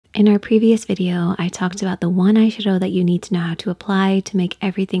In our previous video, I talked about the one eyeshadow that you need to know how to apply to make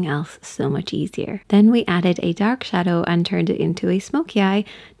everything else so much easier. Then we added a dark shadow and turned it into a smoky eye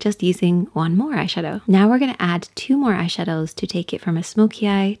just using one more eyeshadow. Now we're going to add 2 more eyeshadows to take it from a smoky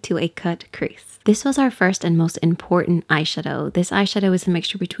eye to a cut crease. This was our first and most important eyeshadow. This eyeshadow is a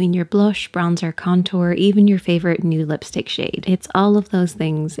mixture between your blush, bronzer, contour, even your favorite new lipstick shade. It's all of those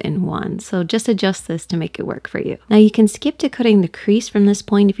things in one, so just adjust this to make it work for you. Now you can skip to cutting the crease from this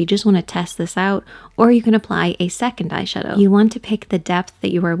point if you just want to test this out, or you can apply a second eyeshadow. You want to pick the depth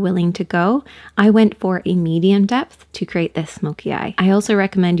that you are willing to go. I went for a medium depth to create this smoky eye. I also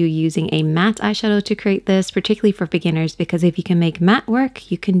recommend you using a matte eyeshadow to create this, particularly for beginners, because if you can make matte work,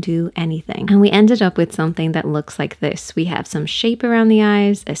 you can do anything. And we ended up with something that looks like this. We have some shape around the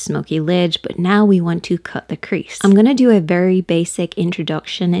eyes, a smoky lid, but now we want to cut the crease. I'm going to do a very basic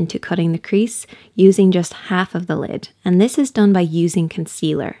introduction into cutting the crease using just half of the lid, and this is done by using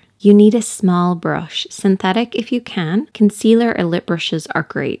concealer. You need a small brush, synthetic if you can. Concealer or lip brushes are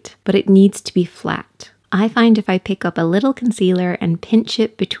great, but it needs to be flat. I find if I pick up a little concealer and pinch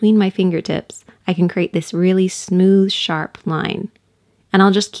it between my fingertips, I can create this really smooth, sharp line. And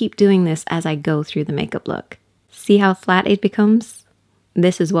I'll just keep doing this as I go through the makeup look. See how flat it becomes?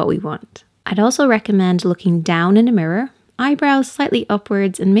 This is what we want. I'd also recommend looking down in a mirror, eyebrows slightly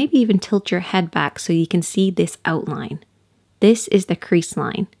upwards, and maybe even tilt your head back so you can see this outline. This is the crease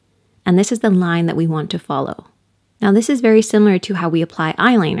line, and this is the line that we want to follow. Now this is very similar to how we apply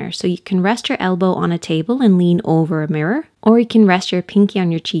eyeliner, so you can rest your elbow on a table and lean over a mirror, or you can rest your pinky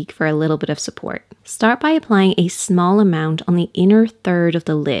on your cheek for a little bit of support. Start by applying a small amount on the inner third of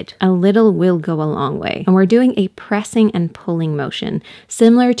the lid. A little will go a long way. And we're doing a pressing and pulling motion,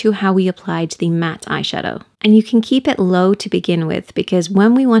 similar to how we applied the matte eyeshadow. And you can keep it low to begin with, because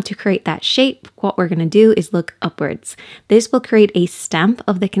when we want to create that shape, what we're going to do is look upwards. This will create a stamp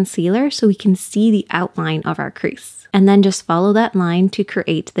of the concealer so we can see the outline of our crease. And then just follow that line to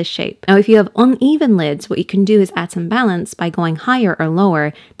create the shape. Now, if you have uneven lids, what you can do is add some balance by going higher or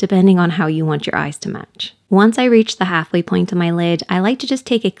lower, depending on how you want your eyes to match. Once I reach the halfway point of my lid, I like to just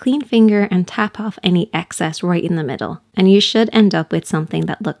take a clean finger and tap off any excess right in the middle. And you should end up with something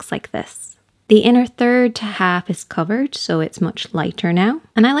that looks like this. The inner third to half is covered, so it's much lighter now.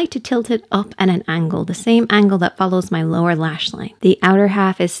 And I like to tilt it up at an angle, the same angle that follows my lower lash line. The outer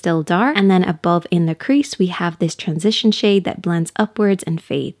half is still dark, and then above in the crease, we have this transition shade that blends upwards and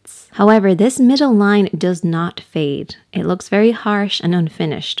fades. However, this middle line does not fade. It looks very harsh and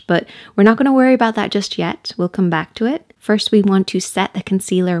unfinished, but we're not going to worry about that just yet. We'll come back to it. First, we want to set the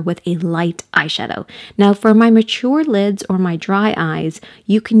concealer with a light eyeshadow. Now, for my mature lids or my dry eyes,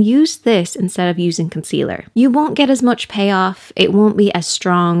 you can use this instead of using concealer. You won't get as much payoff, it won't be as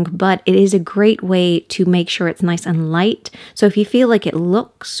strong, but it is a great way to make sure it's nice and light. So if you feel like it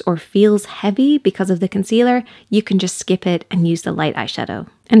looks or feels heavy because of the concealer, you can just skip it and use the light eyeshadow.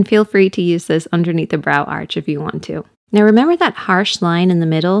 And feel free to use this underneath the brow arch if you want to. Now remember that harsh line in the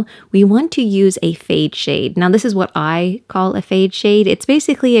middle? We want to use a fade shade. Now this is what I call a fade shade. It's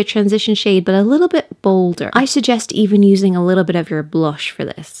basically a transition shade, but a little bit bolder. I suggest even using a little bit of your blush for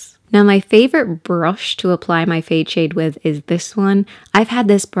this. Now my favorite brush to apply my fade shade with is this one. I've had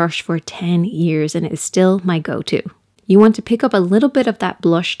this brush for 10 years and it is still my go-to. You want to pick up a little bit of that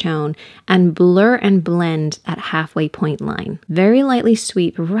blush tone and blur and blend that halfway point line. Very lightly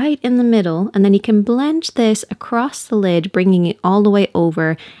sweep right in the middle, and then you can blend this across the lid, bringing it all the way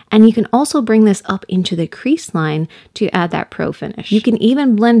over, and you can also bring this up into the crease line to add that pro finish. You can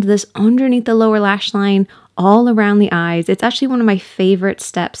even blend this underneath the lower lash line, all around the eyes. It's actually one of my favorite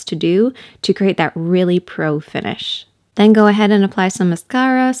steps to do to create that really pro finish. Then go ahead and apply some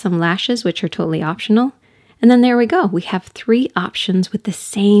mascara, some lashes, which are totally optional. And then there we go. We have 3 options with the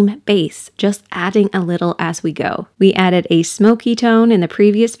same base, just adding a little as we go. We added a smoky tone in the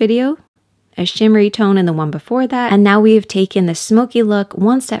previous video, a shimmery tone in the one before that, and now we have taken the smoky look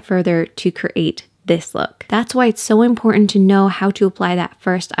one step further to create this look. That's why it's so important to know how to apply that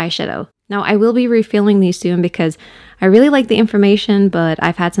first eyeshadow. Now I will be refilling these soon because I really like the information, but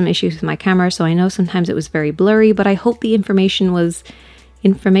I've had some issues with my camera, so I know sometimes it was very blurry, but I hope the information was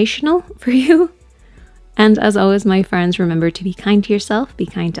informational for you. And as always, my friends, remember to be kind to yourself, be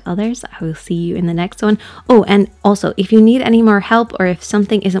kind to others. I will see you in the next one. Oh, and also, if you need any more help or if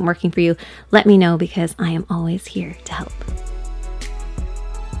something isn't working for you, let me know because I am always here to help.